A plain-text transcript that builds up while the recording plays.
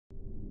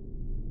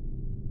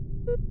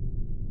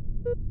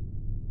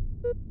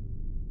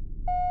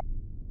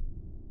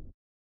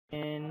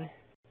And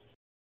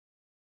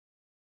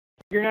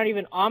you're not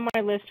even on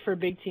my list for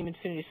Big Team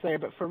Infinity Slayer,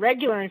 but for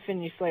regular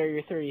Infinity Slayer,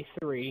 you're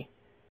 33.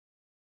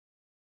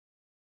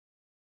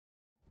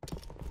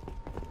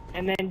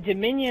 And then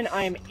Dominion,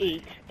 I am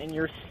 8, and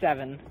you're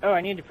 7. Oh,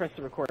 I need to press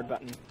the record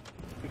button,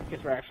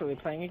 because we're actually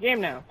playing a game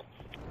now.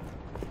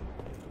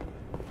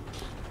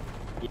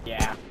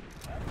 Yeah.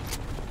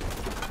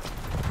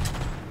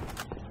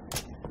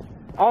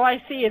 All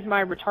I see is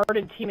my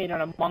retarded teammate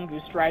on a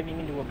mongoose driving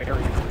into a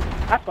barrier.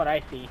 That's what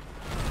I see.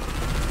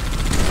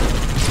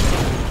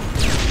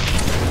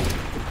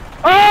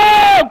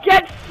 Oh!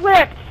 Get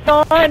flipped,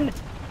 son!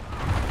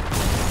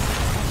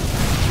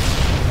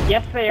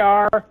 Yes, they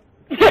are.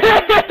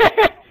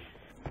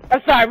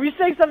 I'm sorry, were you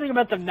saying something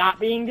about them not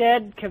being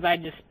dead? Because I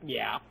just,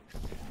 yeah.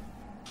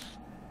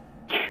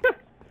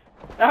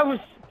 That was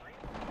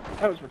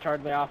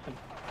retardedly awesome.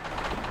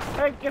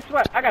 Hey, guess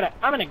what?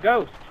 I'm in a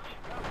ghost.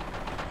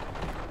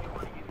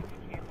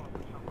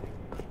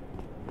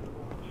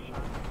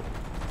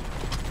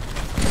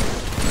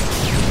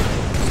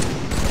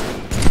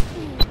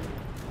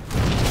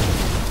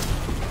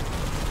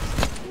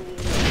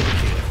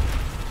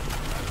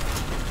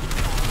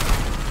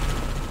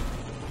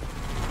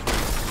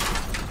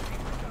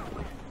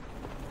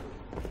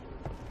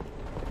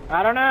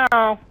 I don't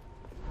know.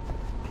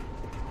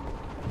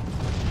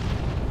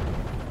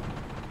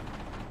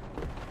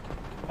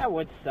 That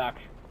would suck.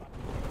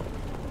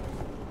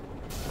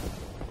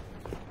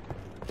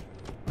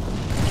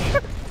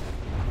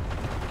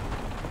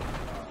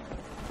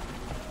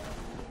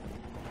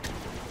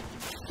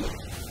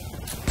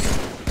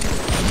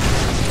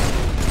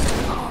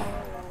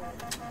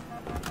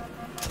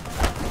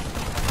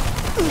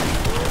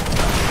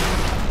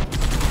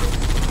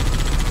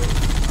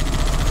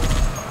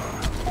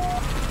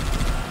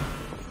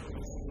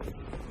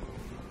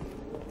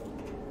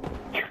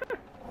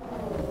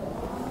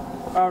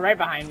 Oh, right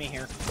behind me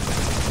here.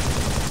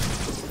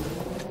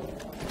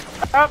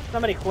 Oh,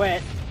 somebody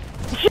quit.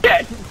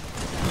 Shit!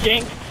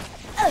 Jinx.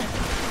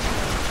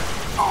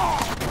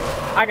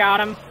 I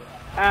got him.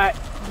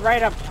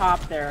 Right up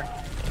top there.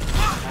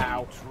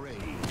 Ow.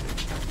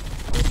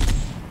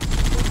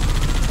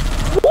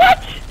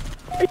 What?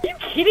 Are you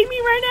kidding me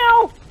right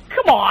now?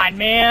 Come on,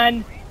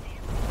 man.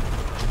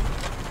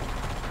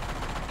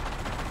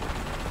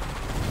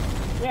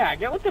 Yeah,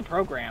 get with the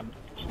program.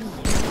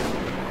 Jeez.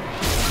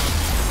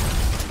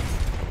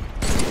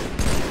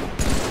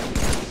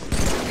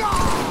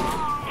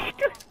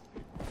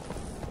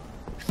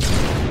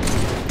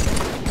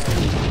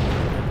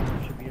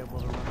 Should be able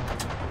to run.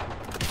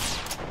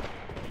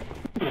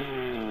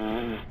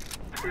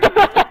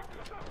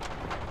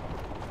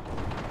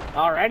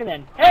 Alrighty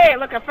then. Hey,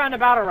 look, I found a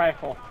battle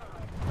rifle.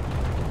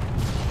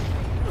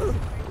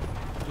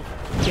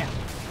 Yeah.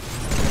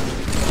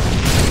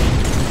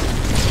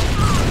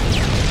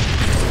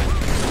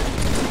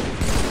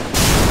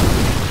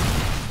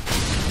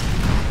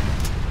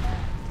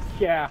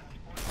 Yeah.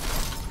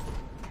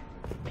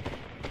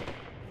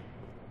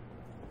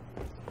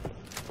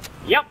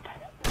 Yep.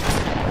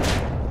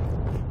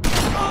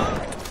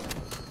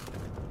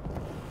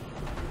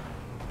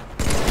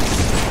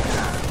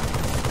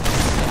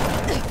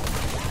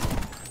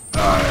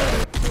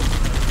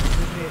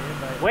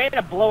 Way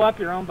to blow up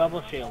your own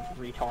bubble shield,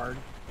 retard.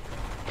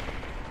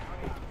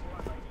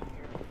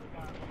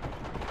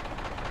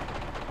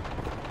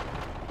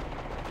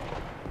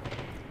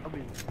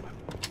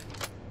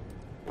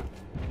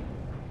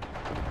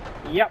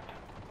 Yep.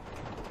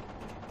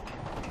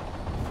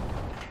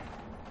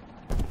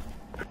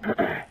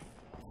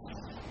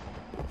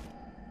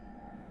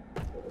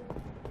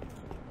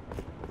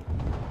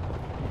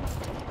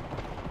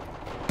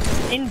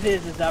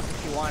 Invis is up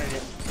if you wanted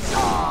it.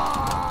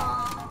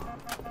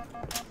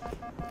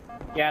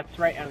 Yeah, it's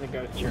right under the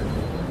ghost here.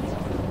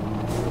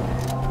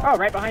 Oh,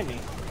 right behind me.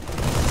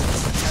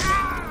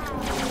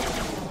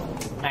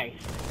 Nice.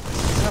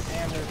 Oh,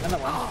 and there's another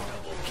one.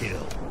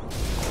 Kill.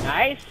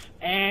 Nice.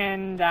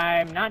 And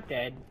I'm not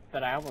dead,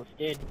 but I almost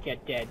did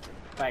get dead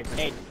by a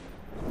grenade.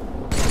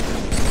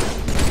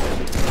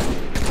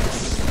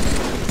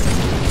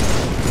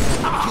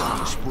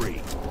 Killing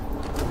spree.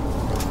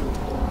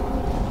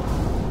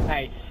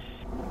 Nice.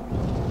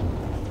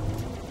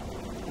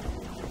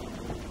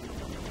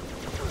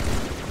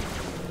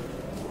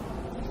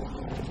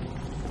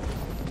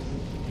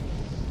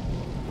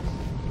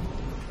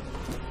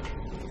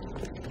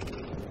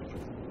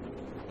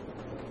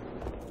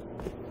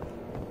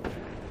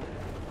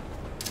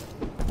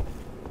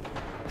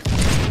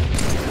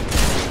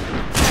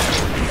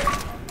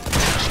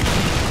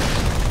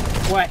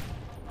 What?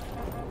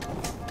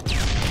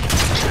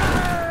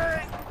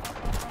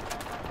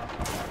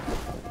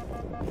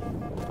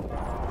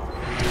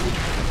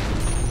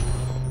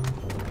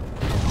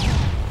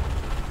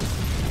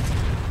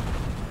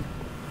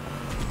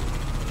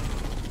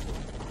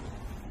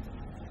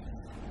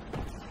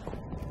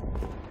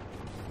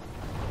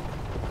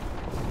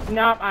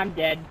 Nope, I'm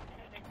dead.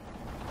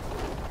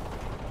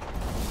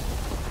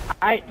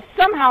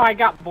 Somehow I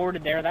got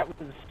boarded there. That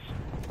was...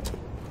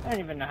 I don't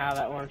even know how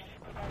that works.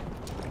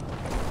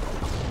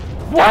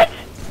 What?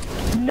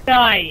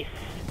 Nice!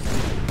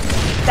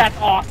 That's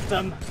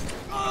awesome.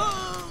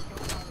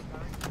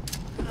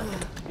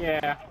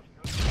 Yeah.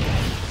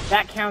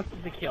 That counts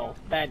as a kill.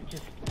 That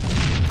just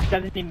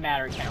doesn't even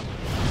matter, it counts.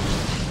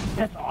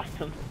 That's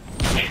awesome.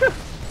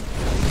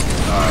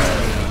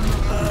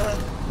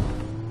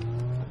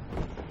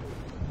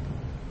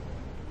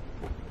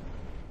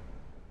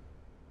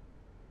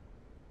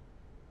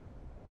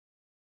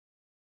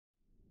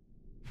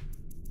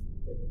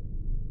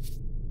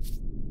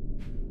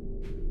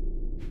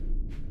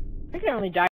 I think I only died